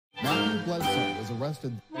Bledsoe was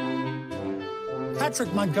arrested.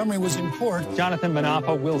 Patrick Montgomery was in court. Jonathan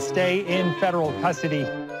Manapa will stay in federal custody.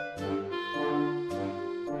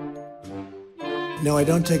 No, I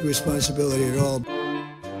don't take responsibility at all.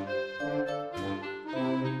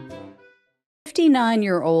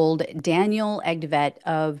 59-year-old Daniel Egtvedt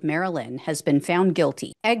of Maryland has been found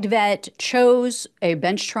guilty. Egtvedt chose a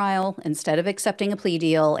bench trial instead of accepting a plea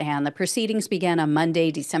deal, and the proceedings began on Monday,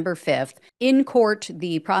 December 5th. In court,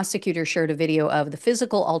 the prosecutor shared a video of the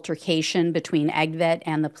physical altercation between Egtvedt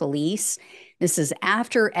and the police. This is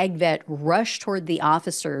after Egtvedt rushed toward the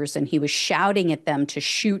officers and he was shouting at them to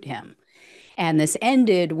shoot him. And this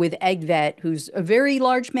ended with Egtvedt, who's a very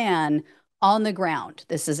large man, on the ground.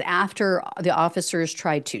 This is after the officers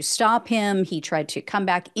tried to stop him. He tried to come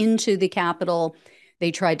back into the Capitol. They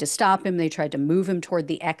tried to stop him. They tried to move him toward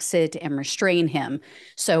the exit and restrain him.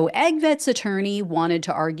 So Egtvedt's attorney wanted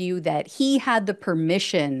to argue that he had the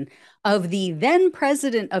permission of the then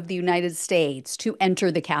president of the United States to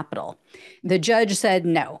enter the Capitol. The judge said,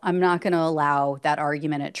 no, I'm not going to allow that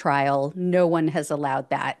argument at trial. No one has allowed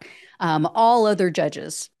that. All other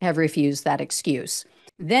judges have refused that excuse.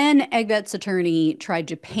 Then Egtvedt's attorney tried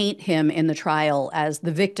to paint him in the trial as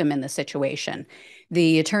the victim in the situation.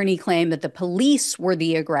 The attorney claimed that the police were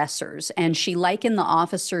the aggressors, and she likened the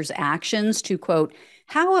officers' actions to, quote,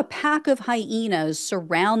 how a pack of hyenas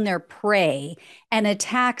surround their prey and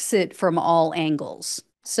attacks it from all angles.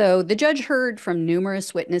 So the judge heard from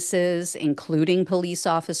numerous witnesses, including police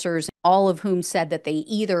officers, all of whom said that they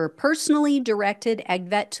either personally directed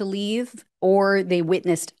Egtvedt to leave or they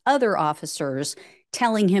witnessed other officers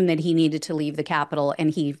telling him that he needed to leave the Capitol,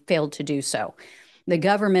 and he failed to do so. The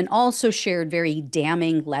government also shared very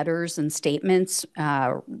damning letters and statements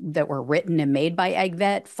that were written and made by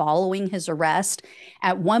Egtvedt following his arrest.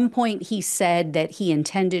 At one point, he said that he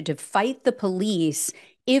intended to fight the police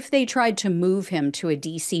if they tried to move him to a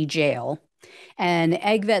D.C. jail. And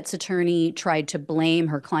Egtvedt's attorney tried to blame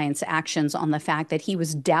her client's actions on the fact that he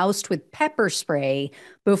was doused with pepper spray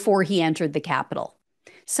before he entered the Capitol,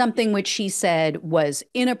 something which she said was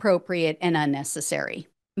inappropriate and unnecessary.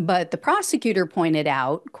 But the prosecutor pointed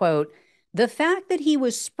out, quote, the fact that he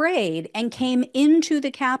was sprayed and came into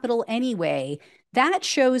the Capitol anyway, that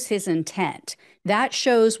shows his intent. That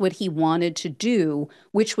shows what he wanted to do,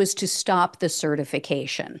 which was to stop the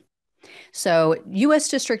certification. So U.S.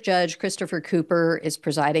 District Judge Christopher Cooper is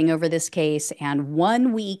presiding over this case, and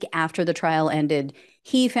 1 week after the trial ended,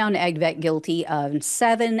 he found Egtvedt guilty of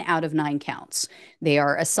 7 out of 9 counts. They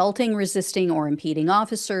are assaulting, resisting, or impeding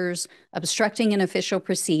officers, obstructing an official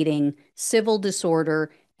proceeding, civil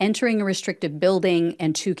disorder, entering a restricted building,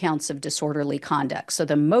 and 2 counts of disorderly conduct. So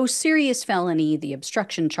the most serious felony, the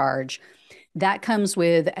obstruction charge, that comes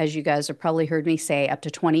with, as you guys have probably heard me say, up to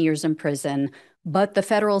 20 years in prison. But the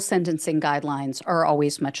federal sentencing guidelines are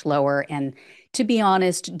always much lower. And to be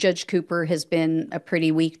honest, Judge Cooper has been a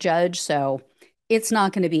pretty weak judge, so it's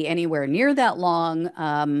not going to be anywhere near that long.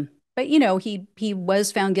 But, you know, he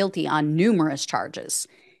was found guilty on numerous charges,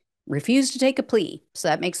 refused to take a plea. So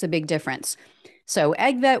that makes a big difference. So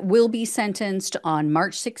Egtvedt will be sentenced on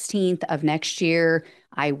March 16th of next year.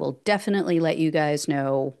 I will definitely let you guys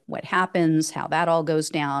know what happens, how that all goes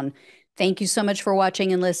down. Thank you so much for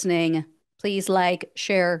watching and listening. Please like,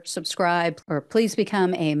 share, subscribe, or please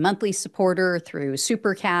become a monthly supporter through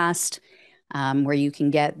Supercast, where you can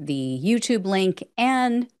get the YouTube link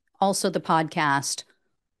and also the podcast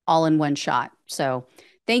all in one shot. So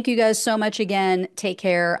thank you guys so much again. Take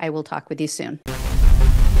care. I will talk with you soon.